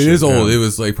 it is old. Yeah. It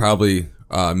was like probably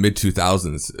mid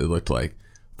 2000s, it looked like.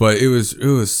 But it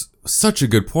was such a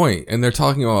good point. And they're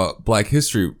talking about Black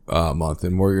History Month,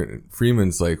 and Morgan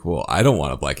Freeman's like, well, I don't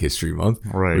want a Black History Month.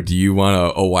 Right. But do you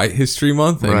want a White History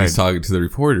Month? And right. He's talking to the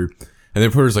reporter. And the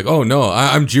reporter's like, oh, no,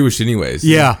 I'm Jewish anyways.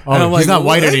 Yeah. And he's not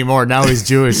white anymore. Now he's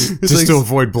Jewish, just like, to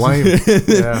avoid blame.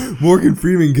 Yeah. Morgan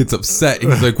Freeman gets upset.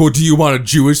 And he's like, well, do you want a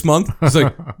Jewish month? He's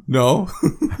like, no.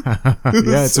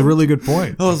 Yeah, it's a really good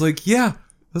point. I was like, yeah.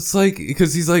 It's like,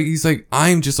 because he's like,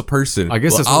 I'm just a person. I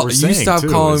guess that's what we're saying. You stop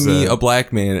calling me a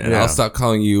black man, and yeah. I'll stop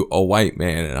calling you a white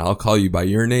man, and I'll call you by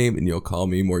your name, and you'll call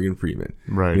me Morgan Freeman.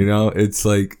 Right. It's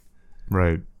like,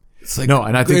 right. It's like, no,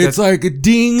 and I think it's like a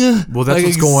ding. Well, that's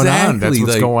what's going on. That's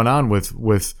what's going on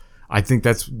with. I think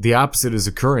that's the opposite is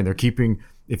occurring. They're keeping,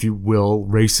 if you will,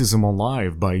 racism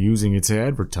alive by using it to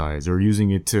advertise or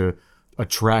using it to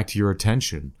attract your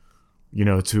attention.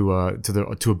 To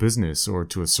a business or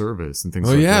to a service and things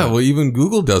like that. Oh yeah, well even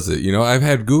Google does it. I've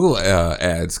had Google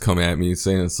ads come at me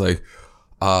saying it's like,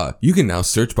 you can now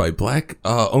search by black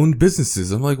owned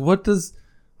businesses. I'm like, what does?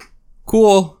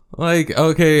 Cool. Like,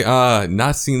 okay,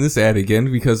 not seeing this ad again,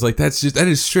 because like that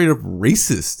is straight up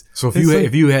racist. So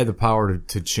if you had the power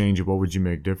to change it, what would you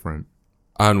make different?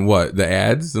 On what, the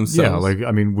ads themselves? Yeah,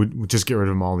 would just get rid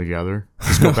of them altogether.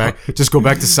 Just go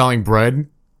back to selling bread.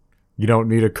 You don't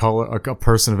need a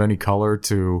person of any color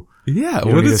to. Yeah,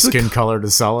 you don't need a skin color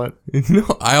to sell it.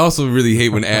 No, I also really hate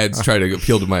when ads try to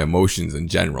appeal to my emotions in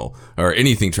general, or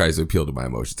anything tries to appeal to my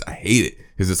emotions. I hate it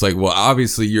because it's like, well,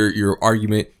 obviously your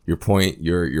argument, your point,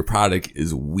 your product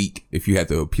is weak if you have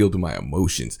to appeal to my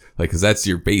emotions, like, because that's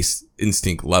your base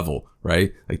instinct level,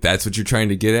 right? Like that's what you're trying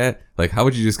to get at. Like, how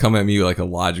would you just come at me like a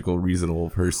logical,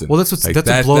 reasonable person? Well, that's what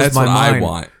blows my mind. I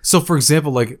want. So, for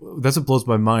example, like that's what blows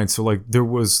my mind. So, like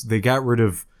they got rid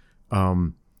of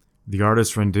the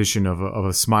artist's rendition of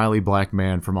a smiley black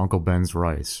man from Uncle Ben's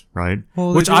Rice, right?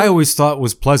 Well, which I always thought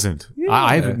was pleasant.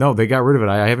 Yeah. They got rid of it.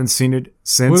 I haven't seen it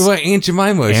since. What about Aunt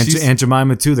Jemima? Aunt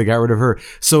Jemima too. They got rid of her.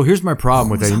 So here's my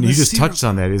problem with that. And you just touched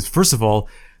on that. Is first of all,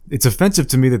 it's offensive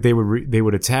to me that they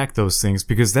would attack those things,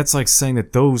 because that's like saying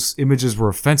that those images were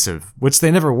offensive, which they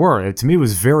never were. It, to me,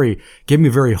 gave me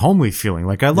a very homely feeling.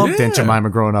 Like I loved Aunt Jemima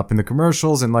growing up in the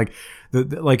commercials, and like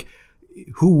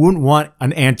who wouldn't want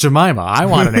an Aunt Jemima? I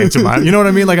want an Aunt Jemima. You know what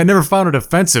I mean? Like I never found it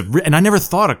offensive, and I never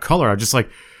thought of color. I just like,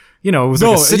 You know, it was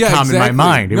like a sitcom in my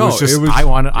mind. It was just I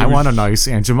want a nice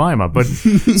Aunt Jemima. But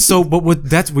you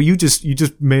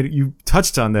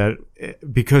touched on that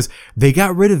because they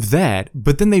got rid of that,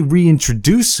 but then they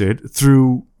reintroduce it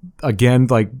through again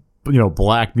like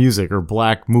black music or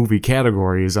black movie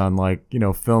categories on like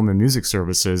film and music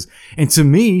services. And to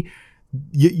me,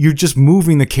 you're just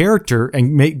moving the character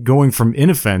and going from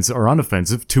inoffensive or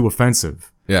unoffensive to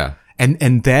offensive. Yeah,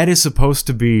 and that is supposed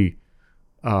to be.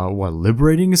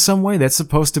 Liberating in some way? That's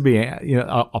supposed to be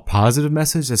a positive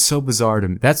message. That's so bizarre to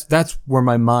me. That's where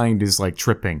my mind is like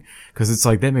tripping because it's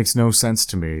like that makes no sense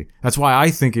to me. That's why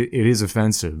I think it is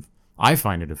offensive. I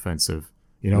find it offensive.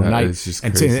 It's just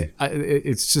crazy.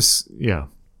 It's just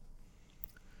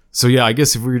So yeah, I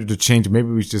guess if we were to change it, maybe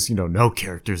we should just no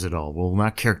characters at all. We'll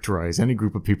not characterize any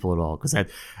group of people at all because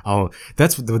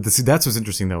that's what's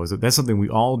interesting though is that that's something we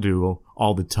all do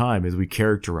all the time is we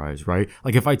characterize, right?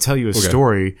 Like if I tell you a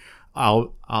story,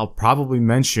 I'll probably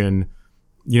mention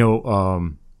if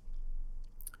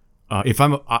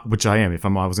I'm which I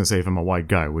am I was gonna say if I'm a white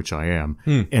guy, which I am,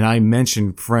 and I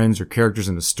mention friends or characters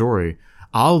in the story,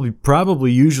 I'll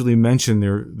probably usually mention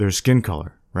their skin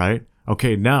color, right?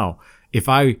 Okay, now. If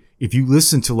you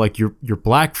listen to like your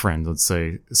black friend, let's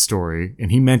say, story, and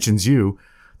he mentions you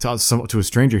to a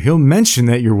stranger, he'll mention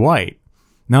that you're white.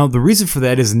 Now, the reason for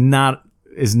that is not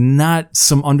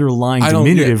some underlying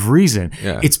diminutive reason.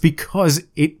 Yeah. It's because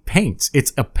it paints.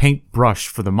 It's a paintbrush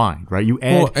for the mind, right? You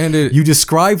add, you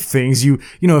describe things.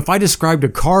 If I described a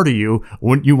car to you,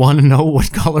 wouldn't you want to know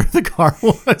what color the car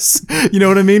was? You know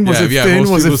what I mean? Was it thin?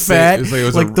 Was it fat?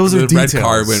 Those are details. The red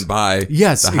car went by.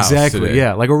 Yes, the house exactly. today.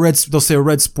 Yeah, like they'll say a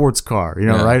red sports car,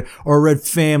 right? Or a red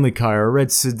family car, or a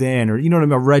red sedan, or what I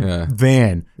mean, a red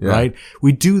van, right?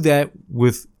 We do that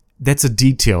with. That's a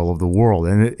detail of the world,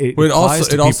 and it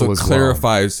also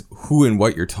clarifies who and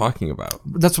what you're talking about.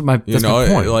 That's my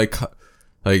point. Like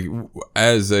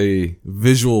as a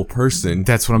visual person,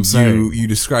 that's what I'm saying. You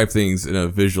describe things in a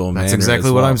visual manner. That's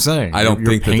exactly what I'm saying. I don't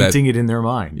think painting it in their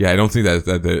mind. Yeah, I don't think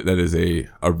that is a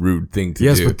rude thing to do.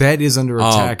 Yes, but that is under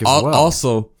attack as well.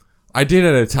 Also, I did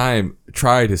at a time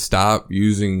try to stop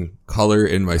using color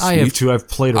in my speech. I have too. I've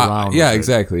played around. Yeah,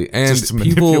 exactly. And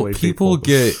people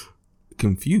get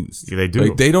confused. Yeah, they do.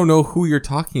 Like they don't know who you're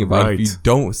talking about if you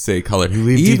don't say color. You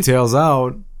leave details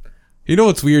out. You know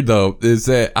what's weird though is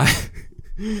that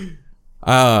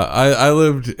I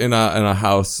lived in a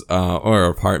house or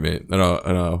apartment in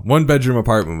a 1-bedroom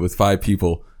apartment with 5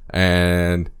 people,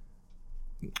 and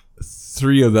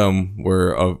 3 of them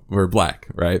were black,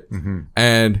 right? Mm-hmm.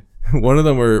 And one of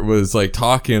them was like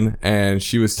talking, and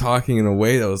she was talking in a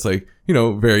way that was like,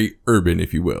 very urban,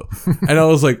 if you will. And I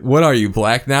was like, what are you,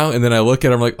 black now? And then I look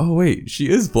at her, I'm like, oh wait, she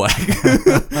is black.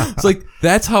 It's like,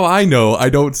 that's how I know I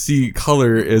don't see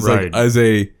color as like, as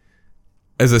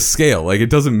a scale. Like, it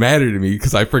doesn't matter to me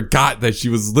because I forgot that she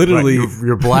was literally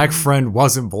your black friend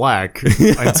wasn't black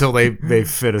until they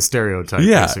fit a stereotype.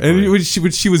 Yeah. Basically.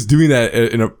 And she was doing that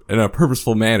in a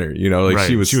purposeful manner, like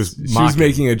she was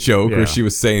making a joke, or she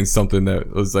was saying something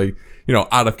that was like,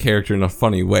 out of character in a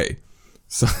funny way.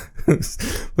 So,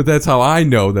 but that's how I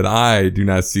know that I do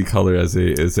not see color as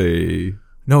a.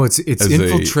 No, it's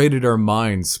infiltrated our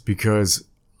minds because,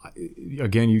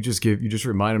 again, you just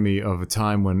reminded me of a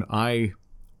time when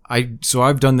so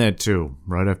I've done that too,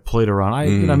 right? I've played around.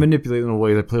 I manipulate in a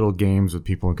way. I play little games with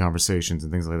people in conversations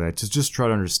and things like that to just try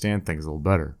to understand things a little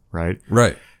better, right?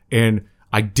 Right. And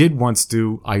I did once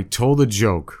I told a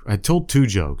joke. I told 2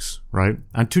 jokes, right?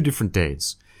 On 2 different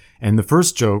days. And the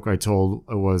first joke I told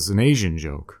was an Asian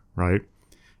joke, right?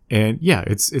 And yeah,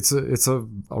 it's a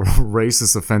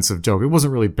racist, offensive joke. It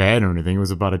wasn't really bad or anything. It was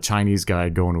about a Chinese guy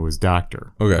going to his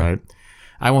doctor. Okay. Right?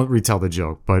 I won't retell the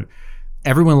joke, but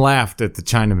everyone laughed at the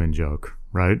Chinaman joke,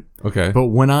 right? Okay. But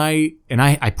when I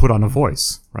put on a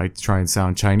voice, right, to try and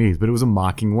sound Chinese, but it was a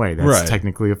mocking way. That's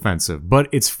technically offensive, but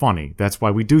it's funny. That's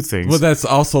why we do things. Well, that's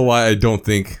also why I don't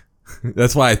think.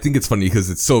 That's why I think it's funny because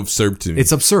it's so absurd to me.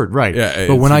 It's absurd, right? Yeah,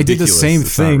 but when I did the same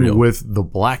thing with the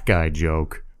black guy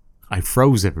joke, I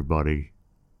froze everybody.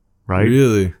 Right?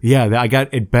 Really? Yeah, I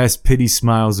got at best pity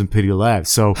smiles and pity laughs.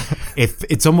 So if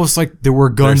it's almost like there were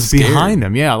guns behind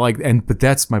them. Yeah, but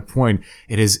that's my point.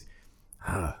 It is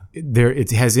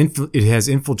it has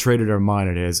infiltrated our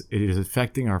mind. It is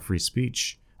affecting our free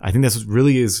speech. I think that's what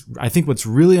really is. I think what's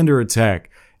really under attack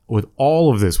with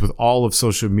all of this, with all of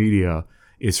social media,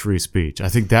 is free speech. I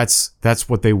think that's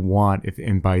what they want.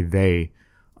 And by they,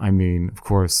 I mean, of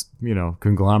course,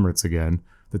 conglomerates again,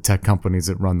 the tech companies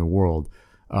that run the world,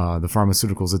 the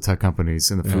pharmaceuticals, the tech companies,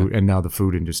 and the food, and now the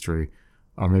food industry.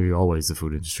 or maybe always the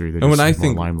food industry. They're And when just I more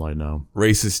think limelight now.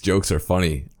 racist jokes are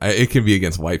funny, it can be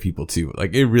against white people too.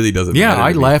 Like it really doesn't Yeah, matter.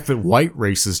 I to me. laugh at white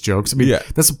racist jokes. I mean, Yeah.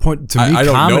 that's the point. To me, I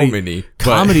don't comedy, know many, but-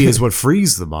 comedy is what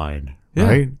frees the mind, Yeah.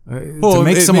 right? Well, To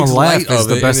make it someone makes laugh light is of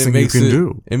the it, best and thing you can it-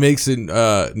 do. It makes it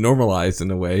normalized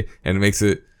in a way, and it makes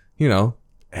it,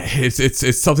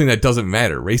 it's something that doesn't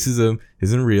matter. Racism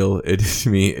isn't real. It to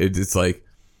me, it's like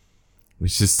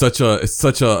it's just it's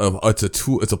a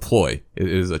tool, it's a ploy. It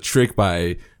is a trick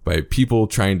by people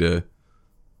trying to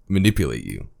manipulate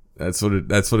you. That's what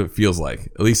it feels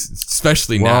like. At least,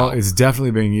 especially Well, now. it's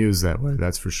definitely being used that way.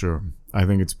 That's for sure. I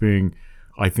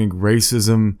think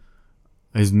racism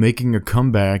is making a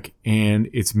comeback, and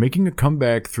it's making a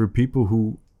comeback through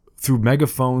people through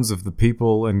megaphones of the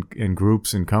people and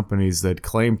groups and companies that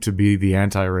claim to be the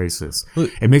anti-racist.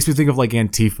 Look- It makes me think of like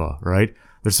Antifa, right?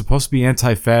 They're supposed to be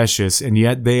anti-fascist, and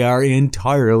yet they are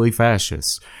entirely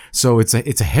fascist. So it's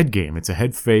a head game. It's a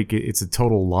head fake. It's a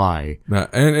total lie.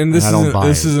 And this I don't buy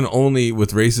it. isn't only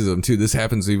with racism too. This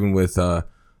happens even with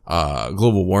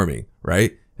global warming,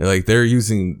 right? Like they're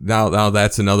using now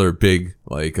that's another big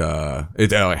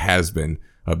it has been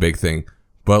a big thing,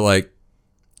 but like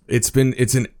it's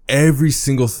in every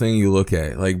single thing you look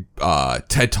at. Like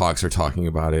TED Talks are talking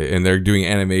about it, and they're doing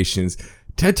animations.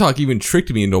 TED Talk even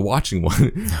tricked me into watching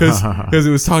one because it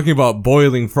was talking about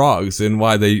boiling frogs and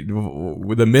why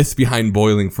the myth behind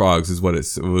boiling frogs is what it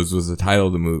was the title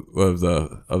of the movie of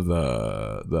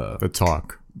the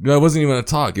talk. No, it wasn't even a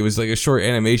talk. It was like a short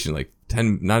animation, like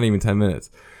 10, not even 10 minutes,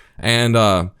 and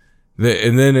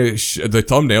then the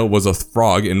thumbnail was a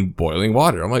frog in boiling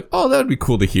water. I'm like, oh, that'd be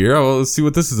cool to hear. Oh, let's see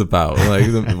what this is about.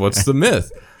 Like, what's the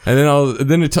myth? And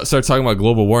then it starts talking about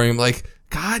global warming. I'm like,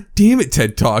 God damn it,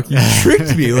 TED Talk, you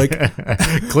tricked me. Like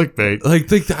Clickbait.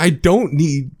 Like I don't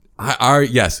need.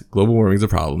 Yes, global warming is a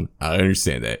problem. I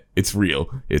understand that. It's real.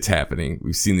 It's happening.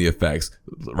 We've seen the effects.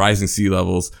 Rising sea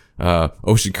levels.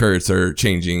 Ocean currents are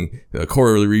changing. The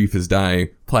coral reef is dying.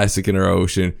 Plastic in our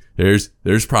ocean.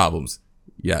 There's problems.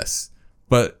 Yes.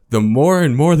 But the more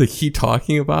and more they keep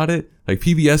talking about it, like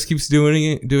PBS keeps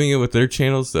doing it with their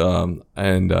channels, and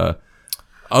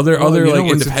other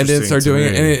like independents are doing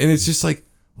it, and it's just like,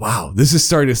 wow, this is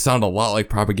starting to sound a lot like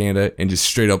propaganda and just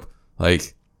straight up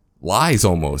like lies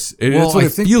almost. That's what it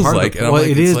feels like. And I'm like,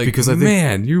 it is because I think,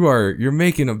 man, you're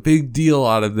making a big deal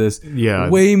out of this. Yeah.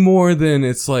 Way more than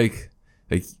it's like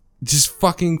just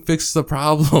fucking fix the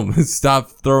problem and stop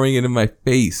throwing it in my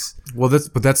face. Well, that's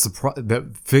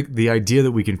the idea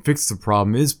that we can fix the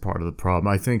problem is part of the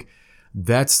problem. I think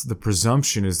that's the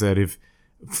presumption, is that if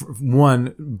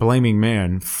one, blaming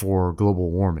man for global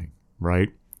warming, right?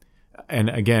 And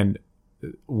again,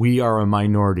 we are a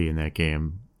minority in that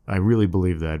game. I really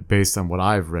believe that, based on what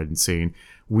I've read and seen.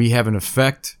 We have an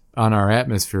effect on our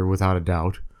atmosphere without a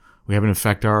doubt. We have an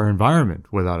effect on our environment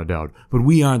without a doubt. But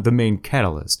we aren't the main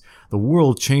catalyst. The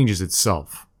world changes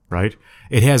itself, right?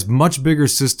 It has much bigger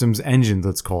systems, engines,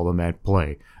 let's call them, at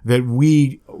play. That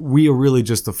we are really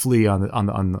just a flea on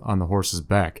the horse's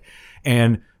back.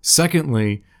 And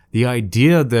secondly, the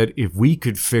idea that if we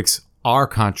could fix our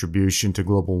contribution to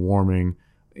global warming,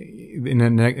 in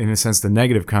a sense, the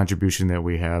negative contribution that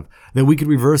we have, that we could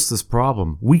reverse this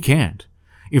problem. We can't.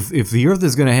 If the Earth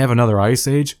is going to have another ice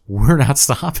age, we're not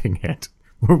stopping it.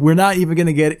 We're not even going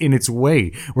to get in its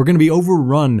way. We're going to be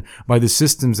overrun by the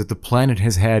systems that the planet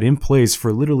has had in place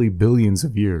for literally billions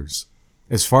of years.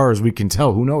 As far as we can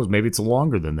tell, who knows? Maybe it's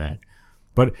longer than that.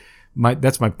 But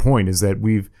that's my point, is that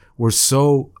we're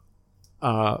so,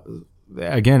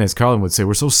 again, as Carlin would say,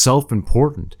 we're so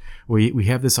self-important. We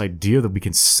have this idea that we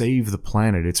can save the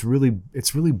planet. It's really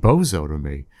bozo to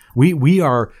me. We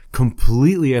are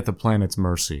completely at the planet's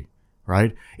mercy,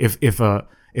 right?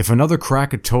 If another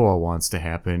Krakatoa wants to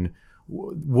happen,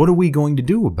 what are we going to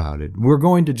do about it? We're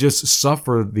going to just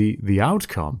suffer the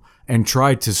outcome and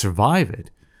try to survive it.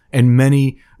 And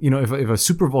many, if a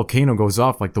super volcano goes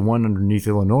off like the one underneath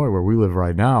Illinois where we live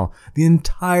right now, the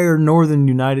entire North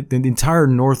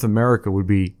America would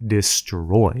be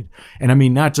destroyed. And I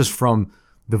mean, not just from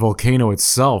the volcano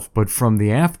itself, but from the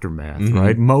aftermath,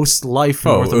 right? Most life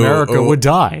in North America would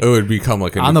die. It would become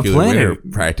like a on the planet, winter,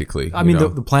 practically. I mean,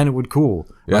 the planet would cool,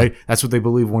 right? That's what they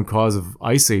believe one cause of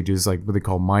ice ages, like what they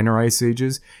call minor ice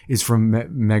ages, is from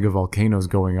mega volcanoes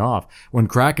going off. When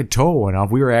Krakatoa went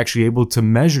off, we were actually able to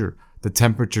measure the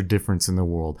temperature difference in the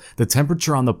world. The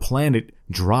temperature on the planet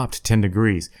dropped 10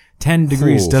 degrees. 10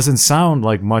 degrees doesn't sound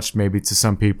like much maybe to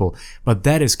some people, but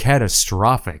that is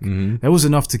catastrophic. That was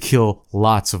enough to kill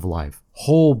lots of life,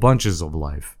 whole bunches of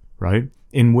life, right?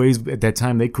 In ways at that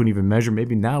time they couldn't even measure.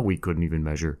 Maybe now we couldn't even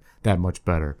measure that much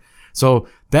better. So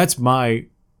that's my,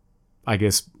 I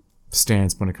guess,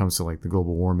 stance when it comes to like the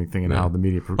global warming thing and how the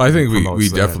media. I think we promotes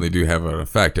that. definitely do have an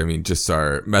effect. I mean, just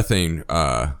our methane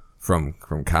from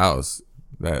cows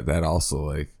that also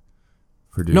like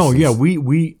produces. No, yeah,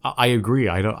 I agree.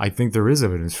 I think there is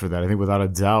evidence for that. I think without a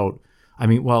doubt. I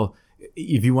mean, well,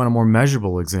 if you want a more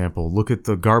measurable example, look at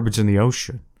the garbage in the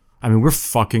ocean. I mean, we're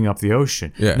fucking up the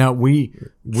ocean. Yeah. Now we're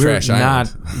Trash not. island.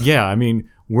 Yeah, I mean,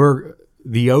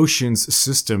 the ocean's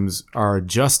systems are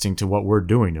adjusting to what we're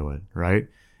doing to it, right?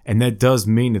 And that does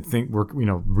mean to think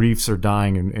reefs are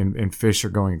dying and fish are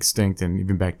going extinct, and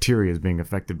even bacteria is being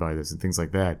affected by this and things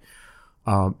like that.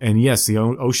 And yes, the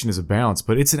ocean is a balance,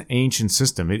 but it's an ancient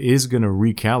system. It is going to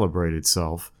recalibrate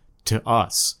itself to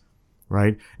us,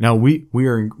 right? Now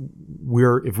we're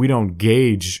if we don't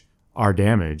gauge our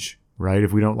damage, right?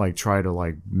 If we don't like try to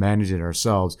like manage it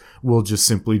ourselves, we'll just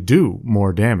simply do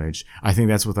more damage. I think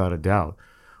that's without a doubt.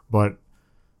 But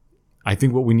I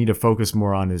think what we need to focus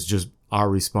more on is just our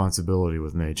responsibility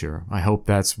with nature. I hope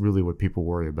that's really what people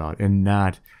worry about, and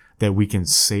not that we can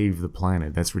save the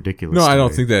planet. That's ridiculous. No, I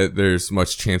don't think that there's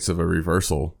much chance of a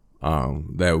reversal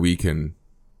that we can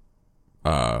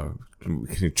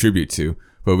contribute to,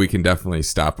 but we can definitely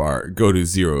go to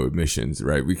zero emissions,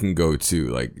 right? We can go to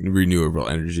like renewable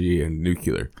energy and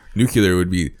nuclear. Nuclear would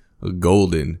be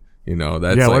golden,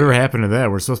 that's whatever happened to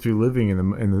that? We're supposed to be living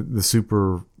in the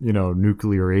super,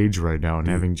 nuclear age right now and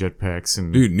having jetpacks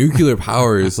and dude, nuclear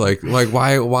power is like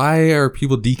why are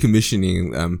people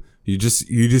decommissioning them? You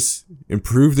just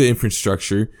improve the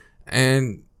infrastructure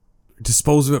and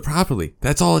dispose of it properly.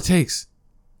 That's all it takes.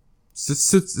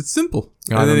 It's simple.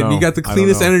 And then you got the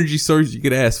cleanest energy source you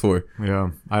could ask for. Yeah,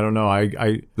 I don't know.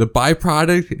 The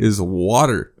byproduct is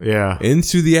water. Yeah,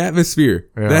 into the atmosphere.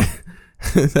 Yeah.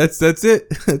 That's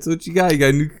it. That's what you got.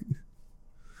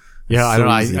 Yeah, I don't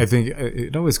know. I think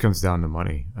it always comes down to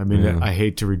money. I mean, I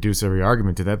hate to reduce every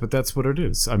argument to that, but that's what it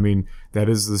is. I mean, that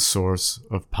is the source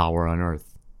of power on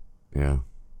Earth. Yeah.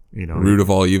 Root of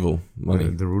all evil, money.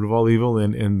 The root of all evil,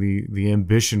 and the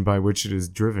ambition by which it is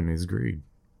driven is greed.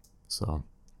 So,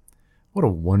 what a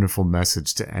wonderful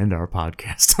message to end our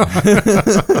podcast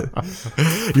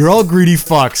on. You're all greedy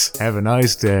fucks. Have a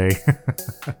nice day.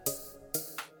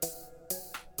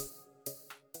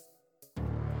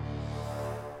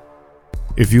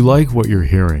 If you like what you're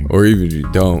hearing, or even if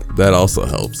you don't, that also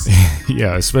helps.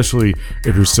 Yeah, especially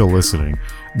if you're still listening,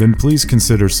 then please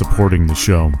consider supporting the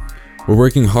show. We're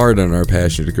working hard on our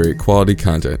passion to create quality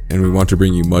content, and we want to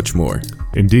bring you much more.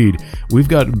 Indeed, we've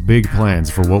got big plans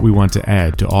for what we want to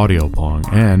add to Audio Pong,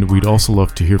 and we'd also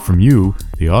love to hear from you,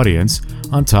 the audience,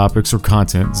 on topics or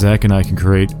content Zach and I can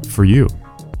create for you.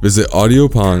 Visit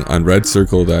AudioPong on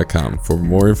redcircle.com for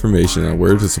more information on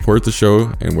where to support the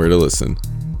show and where to listen.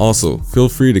 Also, feel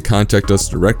free to contact us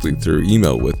directly through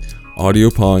email with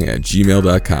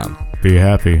audiopong@gmail.com. Be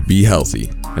happy. Be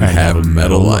healthy. And have a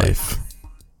metal life.